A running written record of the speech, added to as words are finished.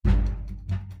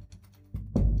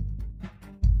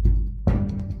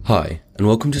Hi, and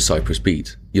welcome to Cyprus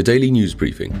Beat, your daily news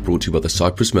briefing brought to you by the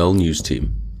Cyprus Mail news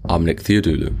team. I'm Nick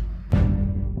Theodoulou.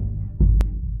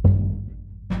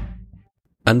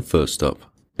 And first up,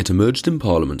 it emerged in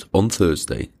Parliament on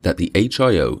Thursday that the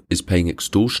HIO is paying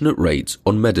extortionate rates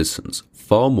on medicines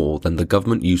far more than the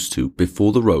government used to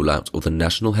before the rollout of the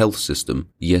national health system,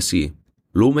 Gesy.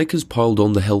 Lawmakers piled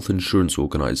on the health insurance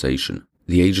organisation,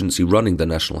 the agency running the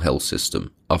national health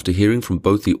system, after hearing from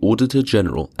both the Auditor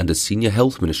General and a senior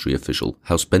health ministry official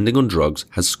how spending on drugs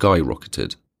has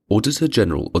skyrocketed. Auditor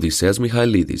General Odysseas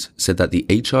Michailidis said that the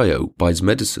HIO buys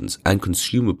medicines and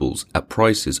consumables at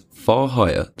prices far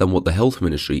higher than what the health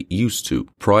ministry used to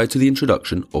prior to the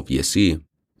introduction of Gesy.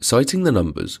 Citing the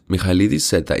numbers, Michailidis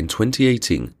said that in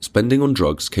 2018, spending on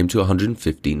drugs came to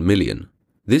 115 million.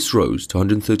 This rose to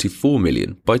 134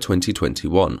 million by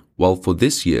 2021, while for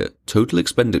this year, total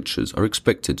expenditures are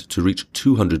expected to reach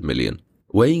 200 million.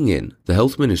 Weighing in, the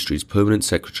Health Ministry's Permanent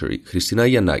Secretary, Christina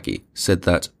Yanagi, said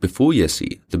that before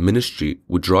Gesy, the ministry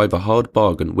would drive a hard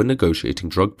bargain when negotiating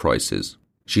drug prices.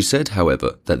 She said,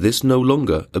 however, that this no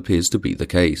longer appears to be the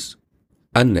case.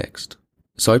 And next,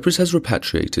 Cyprus has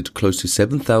repatriated close to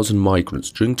 7,000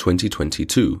 migrants during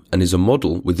 2022 and is a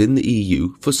model within the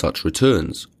EU for such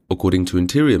returns, according to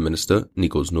Interior Minister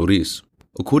Nikos Nouris.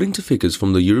 According to figures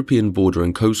from the European Border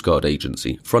and Coast Guard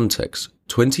Agency, Frontex,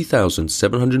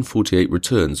 20,748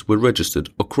 returns were registered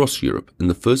across Europe in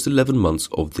the first 11 months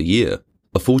of the year,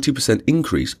 a 40%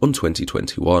 increase on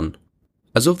 2021.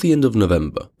 As of the end of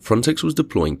November, Frontex was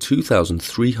deploying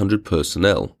 2,300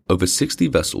 personnel, over 60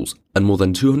 vessels, and more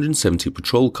than 270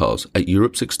 patrol cars at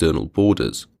Europe's external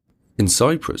borders. In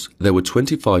Cyprus, there were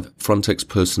 25 Frontex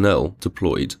personnel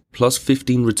deployed, plus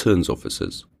 15 returns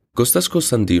officers. Kostas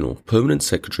Konstantinou, Permanent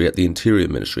Secretary at the Interior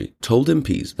Ministry, told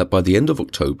MPs that by the end of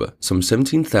October, some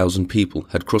 17,000 people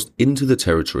had crossed into the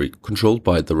territory controlled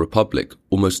by the Republic,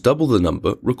 almost double the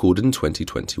number recorded in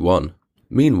 2021.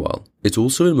 Meanwhile, it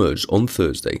also emerged on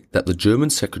Thursday that the German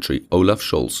Secretary Olaf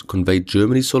Scholz conveyed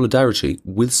Germany's solidarity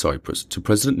with Cyprus to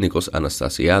President Nikos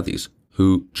Anastasiadis,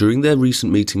 who, during their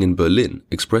recent meeting in Berlin,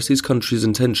 expressed his country's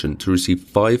intention to receive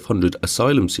 500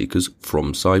 asylum seekers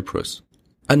from Cyprus.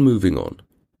 And moving on,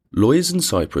 lawyers in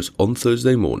Cyprus on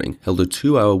Thursday morning held a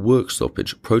 2-hour work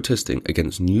stoppage protesting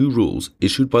against new rules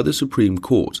issued by the Supreme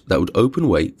Court that would open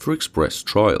way for express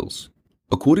trials.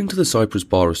 According to the Cyprus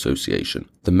Bar Association,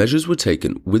 the measures were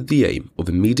taken with the aim of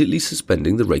immediately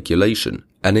suspending the regulation,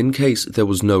 and in case there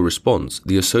was no response,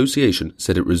 the association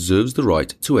said it reserves the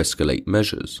right to escalate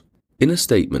measures. In a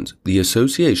statement, the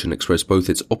association expressed both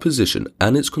its opposition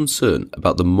and its concern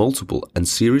about the multiple and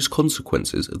serious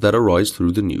consequences that arise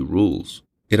through the new rules.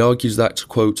 It argues that,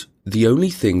 quote, "The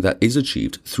only thing that is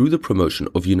achieved through the promotion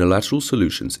of unilateral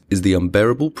solutions is the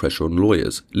unbearable pressure on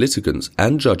lawyers, litigants,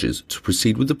 and judges to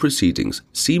proceed with the proceedings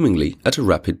seemingly at a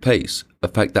rapid pace, a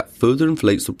fact that further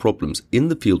inflates the problems in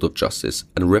the field of justice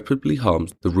and irreparably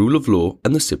harms the rule of law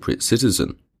and the Cypriot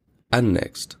citizen." And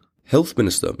next, Health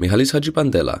Minister Michalis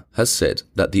Hadjipantela has said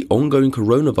that the ongoing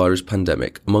coronavirus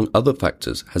pandemic, among other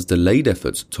factors, has delayed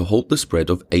efforts to halt the spread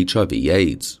of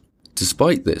HIV/AIDS.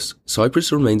 Despite this,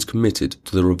 Cyprus remains committed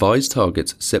to the revised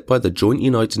targets set by the Joint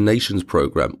United Nations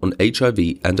Programme on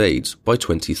HIV and AIDS by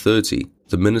 2030,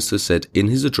 the minister said in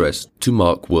his address to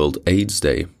mark World AIDS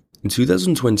Day. In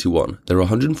 2021, there are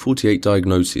 148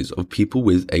 diagnoses of people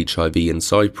with HIV in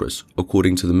Cyprus,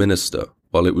 according to the minister,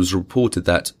 while it was reported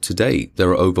that today there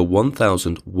are over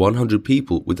 1,100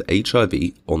 people with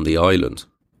HIV on the island.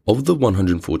 Of the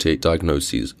 148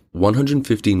 diagnoses,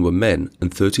 115 were men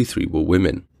and 33 were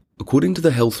women. According to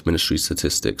the Health Ministry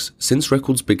statistics, since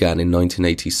records began in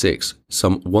 1986,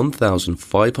 some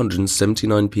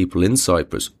 1,579 people in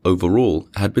Cyprus overall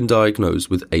had been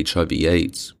diagnosed with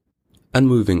HIV/AIDS. And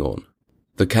moving on,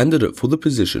 the candidate for the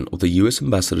position of the US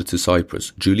Ambassador to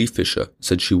Cyprus, Julie Fisher,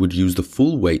 said she would use the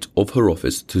full weight of her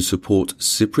office to support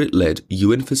Cypriot-led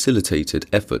UN-facilitated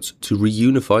efforts to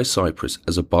reunify Cyprus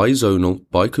as a bizonal,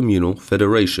 bicommunal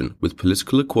federation with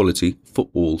political equality for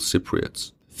all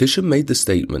Cypriots. Fisher made the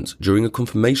statement during a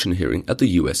confirmation hearing at the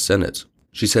US Senate.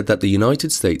 She said that the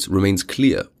United States remains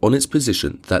clear on its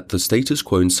position that the status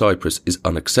quo in Cyprus is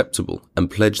unacceptable and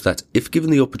pledged that if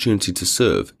given the opportunity to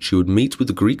serve, she would meet with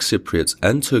the Greek Cypriots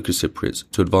and Turkish Cypriots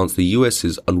to advance the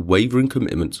US's unwavering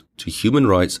commitment to human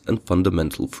rights and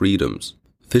fundamental freedoms.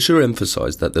 Fisher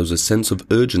emphasized that there was a sense of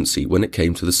urgency when it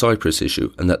came to the Cyprus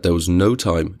issue and that there was no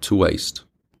time to waste.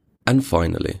 And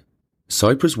finally,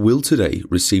 Cyprus will today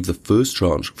receive the first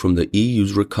tranche from the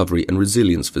EU's Recovery and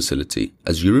Resilience Facility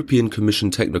as European Commission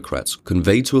technocrats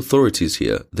convey to authorities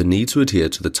here the need to adhere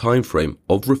to the timeframe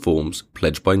of reforms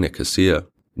pledged by Nicosia.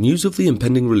 News of the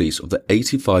impending release of the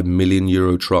 €85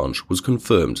 million tranche was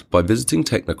confirmed by visiting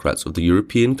technocrats of the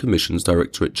European Commission's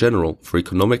Directorate General for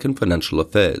Economic and Financial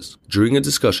Affairs during a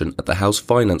discussion at the House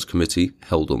Finance Committee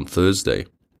held on Thursday.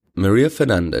 Maria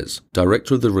Fernandez,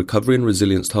 Director of the Recovery and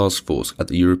Resilience Task Force at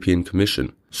the European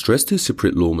Commission, stressed to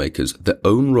Cypriot lawmakers their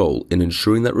own role in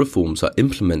ensuring that reforms are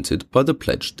implemented by the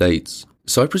pledged dates.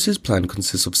 Cyprus's plan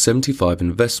consists of 75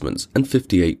 investments and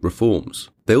 58 reforms.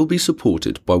 They will be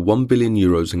supported by €1 billion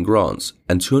in grants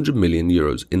and €200 million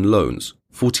in loans.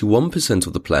 41%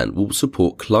 of the plan will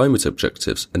support climate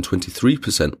objectives and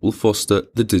 23% will foster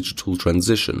the digital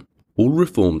transition. All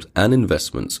reforms and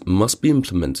investments must be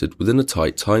implemented within a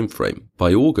tight time frame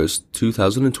by August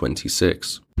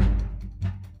 2026.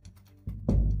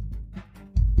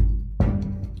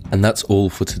 And that's all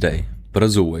for today. But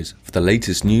as always, for the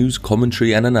latest news,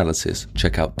 commentary and analysis,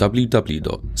 check out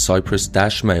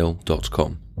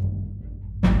www.cyprus-mail.com.